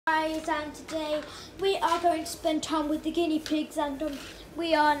guys, and today we are going to spend time with the guinea pigs, and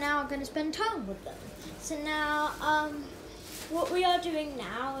we are now going to spend time with them. So now, what we are doing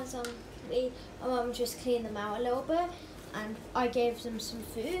now is we just clean them out a little bit, and I gave them some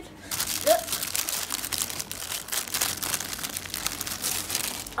food. Look,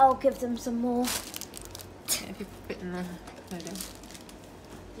 I'll give them some more. Yeah, if you put it in the loading.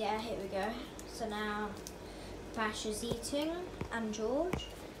 Yeah, here we go. So now Bash is eating, and George,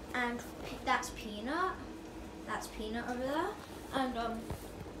 and that's Peanut. That's Peanut over there, and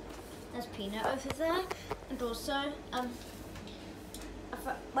there's Peanut over there, and also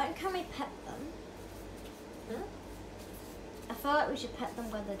when can we pet them? Huh? I feel like we should pet them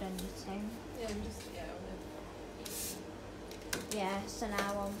when they're done eating. Yeah, just Yeah. So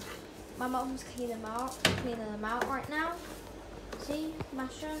now my mum's cleaning them out right now. See,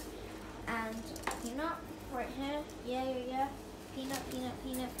 Masha and Peanut right here. Yeah. Peanut.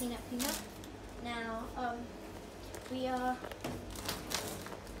 Now we are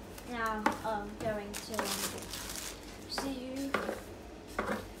now going to see you.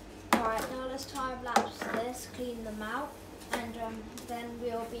 Alright, now let's time lapse this, clean them out, and then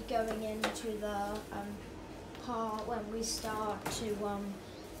we'll be going into the part when we start to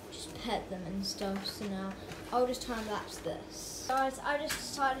just pet them and stuff. So now I'll just time lapse this. Guys, I just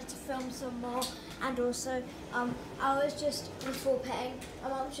decided to film some more, and also I was just, before petting, my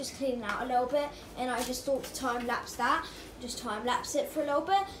mum was just cleaning out a little bit, and I just thought to time lapse that, just time lapse it for a little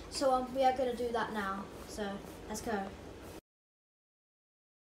bit. So we are going to do that now. So let's go.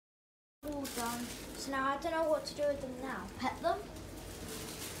 All done. So now I don't know what to do with them now. Pet them?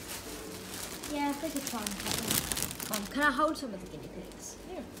 Yeah, I think it's fine. Pet them. Can I hold some of the guinea pigs?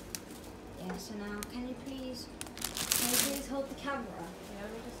 Yeah. Yeah, so now can you please hold the camera? Yeah,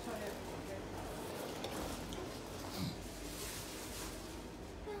 let me just try it.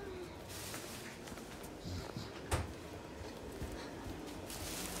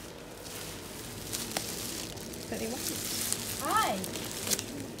 Hi.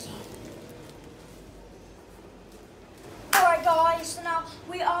 Alright guys, so now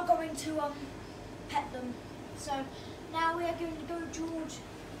we are going to pet them. So now we are going to go George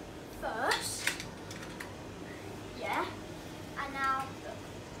first. Yeah. And now look.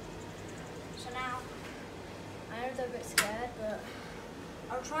 So now I know they're a bit scared, but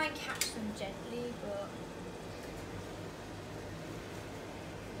I'll try and catch them gently, but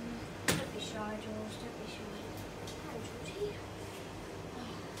don't be shy, George, don't be shy. Hello, Georgie.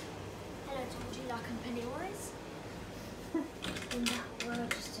 Hello, Georgie, like I'm Pennywise. And that word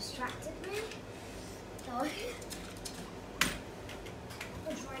just distracted me. So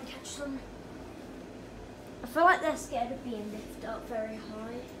I'll try and catch them. I feel like they're scared of being lifted up very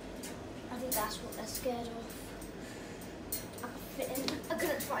high. I think that's what they're scared of. I could fit in. I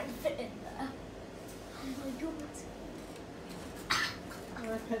couldn't try and fit in there. Oh my god.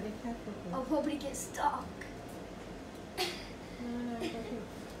 I'll probably get stuck.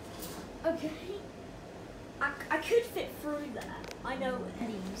 Okay. I could fit through there. I know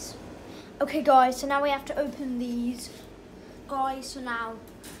these. Okay guys, so now we have to open these. Guys, so now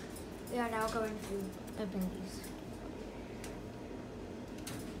we are now going to open these.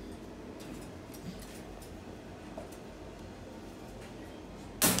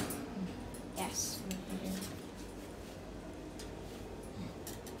 Yes.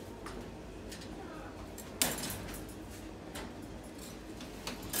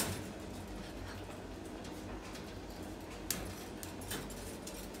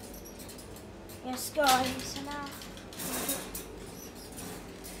 Yes, guys, so now.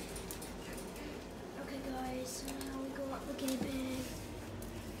 Okay, guys, so now we go up the guinea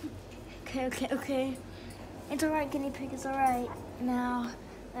pig. Okay. It's alright, guinea pig, it's alright. Now,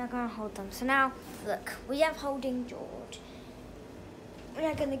 we're gonna hold them. So now, look, we have holding George. We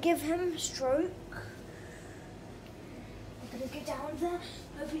are gonna give him a stroke. We're gonna go down there.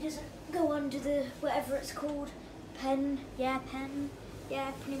 Hope he doesn't go under the, whatever it's called. Pen. Yeah, pen.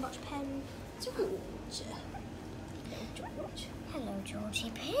 Yeah, pretty much pen. George. Hello, George. Hello,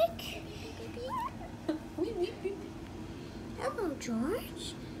 Georgie Pig. Hello,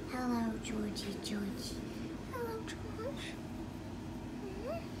 George. Hello, Georgie. Hello, George.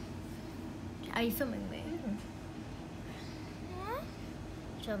 Are you filming me? Yeah?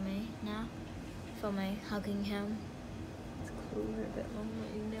 Show me now. Film me hugging him. It's cool, a bit long,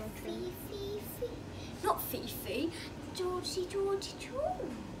 like your nail trim. Fifi. Not Fifi. Georgie.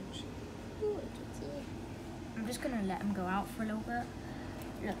 I'm just gonna let him go out for a little bit.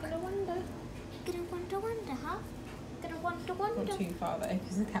 Look. Gonna wonder, huh? Gonna wonder. Not too far though,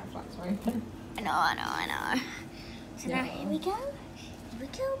 because the cat flaps are open. I know. So now here we go. we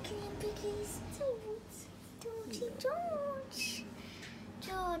go, guinea piggies. Georgie George.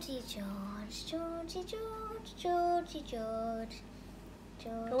 Georgie George. Georgie George. Georgie George.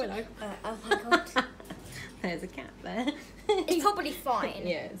 Oh, hello. Oh my god. There's a cat there. It's probably fine.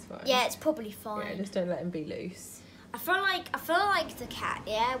 Yeah, it's fine. Yeah, it's probably fine. Yeah, just don't let him be loose. I feel like the cat,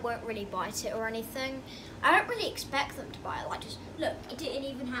 yeah, won't really bite it or anything. I don't really expect them to bite it. Like, just look, it didn't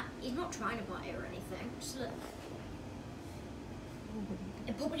even have. He's not trying to bite it or anything. Just look.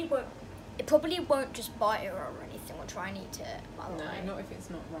 It probably won't just bite it or anything or try and eat it. By the way. No, not if it's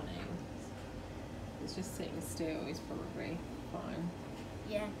not running. If it's just sitting still, he's probably fine.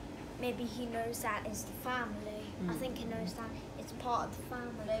 Yeah, maybe he knows that is the family. I think he knows that it's part of the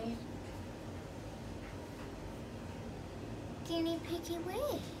family. Guinea piggy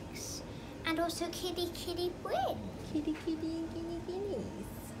wigs. And also kitty wig. Kitty, guineas.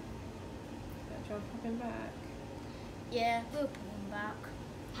 Better try popping back. Yeah, we'll put him back.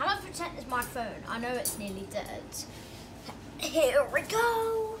 How much percent is my phone? I know it's nearly dead. Here we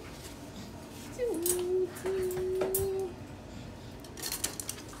go.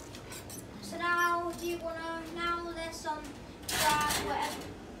 So now, do you wanna let's grab whatever.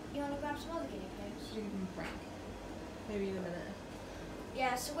 You wanna grab some other guinea pigs? Should we give him a break? Maybe in a minute.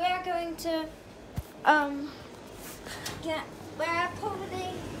 Yeah, so we're going to we're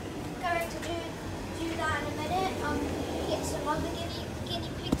probably going to do that in a minute. Get some other guinea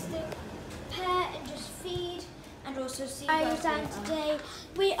pigs to pet and just feed, and also see. And today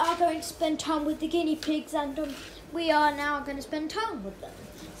we are going to spend time with the guinea pigs, and we are now going to spend time with them.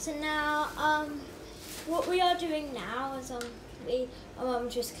 So now, what we are doing now is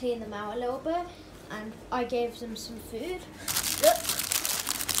just clean them out a little bit, and I gave them some food. Look.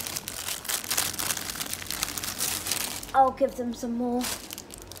 I'll give them some more.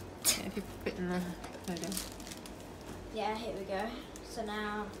 Yeah, if you put it in the photo. Yeah, here we go. So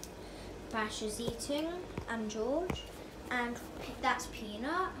now Bash is eating, and George, and that's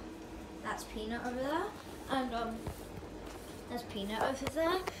Peanut. That's Peanut over there, and there's Peanut over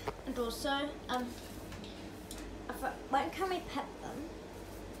there, and also when can we pet them?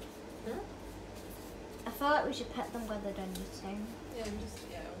 Huh? I feel like we should pet them when they're done eating. Yeah, just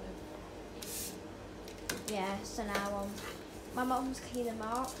Yeah, so now my mum's cleaning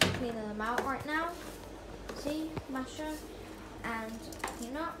them out right now. See, Masha and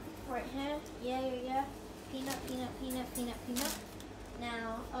Peanut right here. Yeah. Peanut.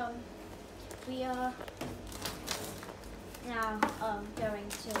 Now we are now going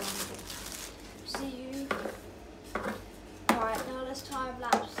to see you. Alright, now let's time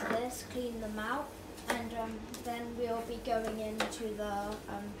lapse this, clean them out, and then we'll be going into the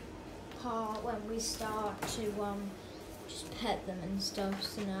part when we start to just pet them and stuff.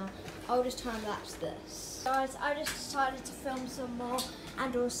 So now I'll just time lapse this. Guys, I just decided to film some more,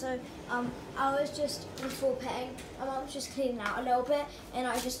 and also I was just before petting, my mum's just cleaning out a little bit, and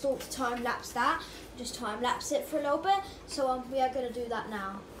I just thought to time lapse that, just time lapse it for a little bit. So we are going to do that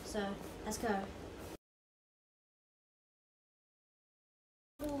now. So let's go.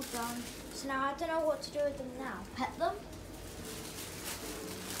 All done. So now I don't know what to do with them now. Pet them?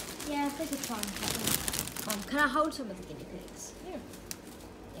 Yeah, I think it's fine. Can I hold some of the guinea pigs? Yeah.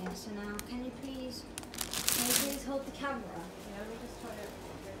 Yeah, so now can you please hold the camera? Yeah, we'll just try it.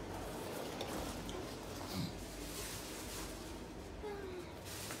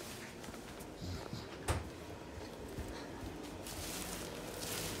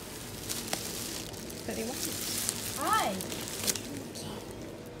 Hi.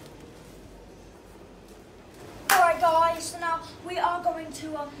 Alright guys, so now we are going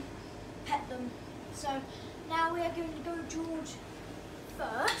to pet them. So now we are going to go George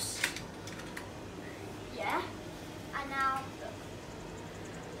first. Yeah. And now look.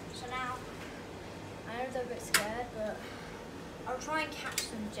 So now I know they're a bit scared, but I'll try and catch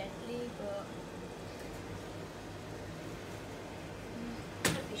them gently, but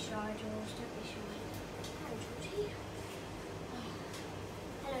don't be shy, George, don't be shy. Hello, Georgie.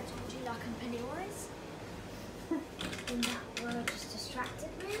 Hello, Georgie, like I'm Pennywise. And that word just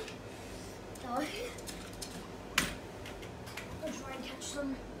distracted me. So I'll try and catch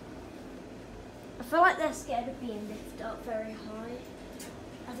them. I feel like they're scared of being lifted up very high.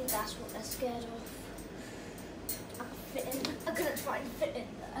 I think that's what they're scared of. I could fit in. I'm gonna try and fit in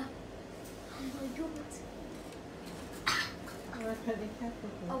there. Oh my god.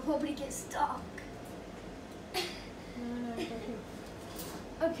 I'll probably get stuck. No,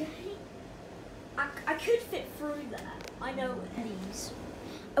 Okay. I could fit through there. I know these.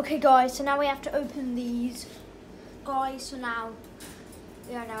 Okay guys, so now we have to open these. Guys, so now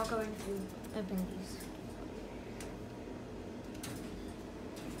we are now going to open these.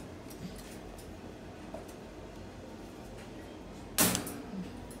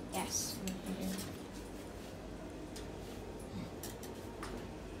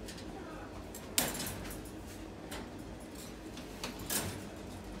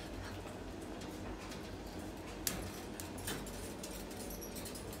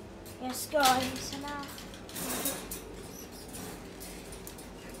 Yes, guys. So now.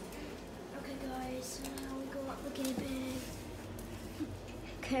 Okay, guys. So now we go up the guinea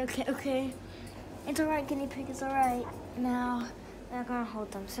pig. Okay. It's alright, guinea pig. It's alright. Now we're gonna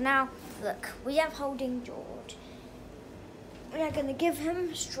hold them. So now, look, we have holding George. We are gonna give him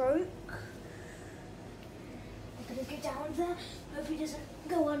a stroke. We're gonna go down there. Hope he doesn't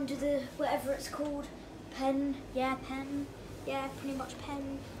go under the whatever it's called. Pen. Yeah, pen. Yeah, pretty much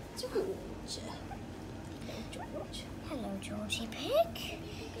pen. George. Hello, George. Hello, Georgie pig.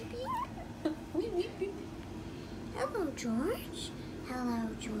 Hello, George. Hello,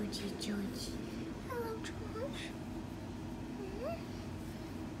 George. Hello, George.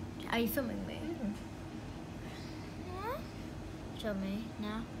 Are you filming me? Yeah. Show me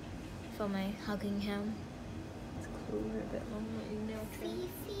now. Film me hugging him. It's cool, a bit long, like your nail trim.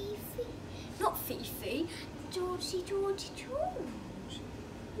 Fifi. Not Fifi. Georgie.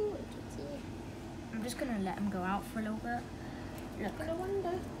 I'm just gonna let him go out for a little bit. Look. Gonna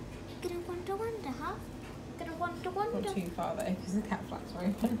wonder. Gonna wonder, huh? Gonna wonder. Not too far though, because the cat flaps are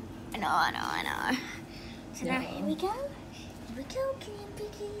open. I know. So now here we go, guinea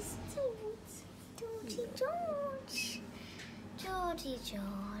piggies.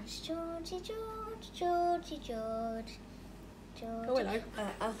 George. Oh, hello.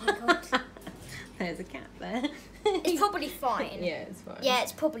 Oh my god. There's a cat there. It's probably fine. Yeah, it's fine. Yeah,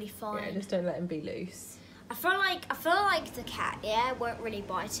 it's probably fine. Yeah, just don't let him be loose. I feel like the cat, won't really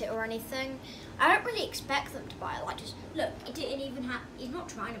bite it or anything. I don't really expect them to bite it. Like, just look, it didn't even have. He's not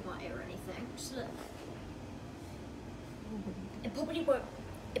trying to bite it or anything. Just look. It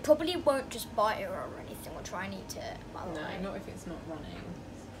probably won't just bite it or anything or try and eat it. By the way. No, not if it's not running.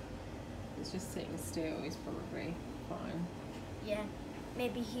 If it's just sitting still, he's probably fine. Yeah,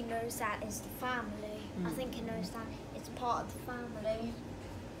 maybe he knows that it's the family. I think he knows that it's part of the family.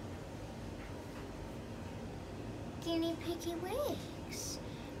 Guinea piggy wigs.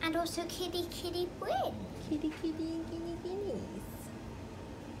 And also kitty wig. Kitty, guineas.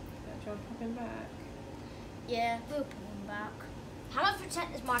 That job popping back. Yeah, we'll put him back. How much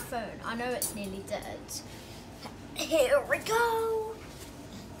percent is my phone? I know it's nearly dead. Here we go.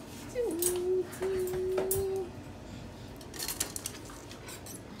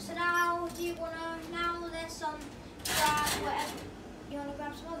 So now, do you wanna, now there's some, grab whatever, you wanna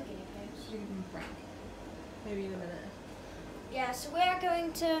grab some other guinea pigs? Should we give him a break? Maybe in a minute. Yeah, so we're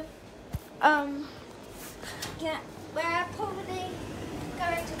going to, we're probably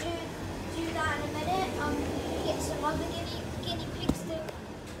going to do that in a minute. Get some other guinea pigs to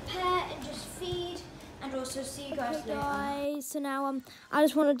pet and just feed, and also see you guys later. Guys, so now I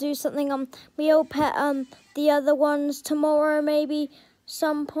just want to do something. We'll pet the other ones tomorrow, maybe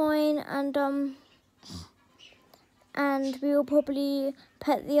some point, and we will probably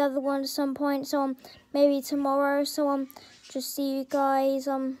pet the other ones some point. So maybe tomorrow. So just see you guys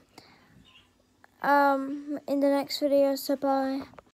in the next video. So bye.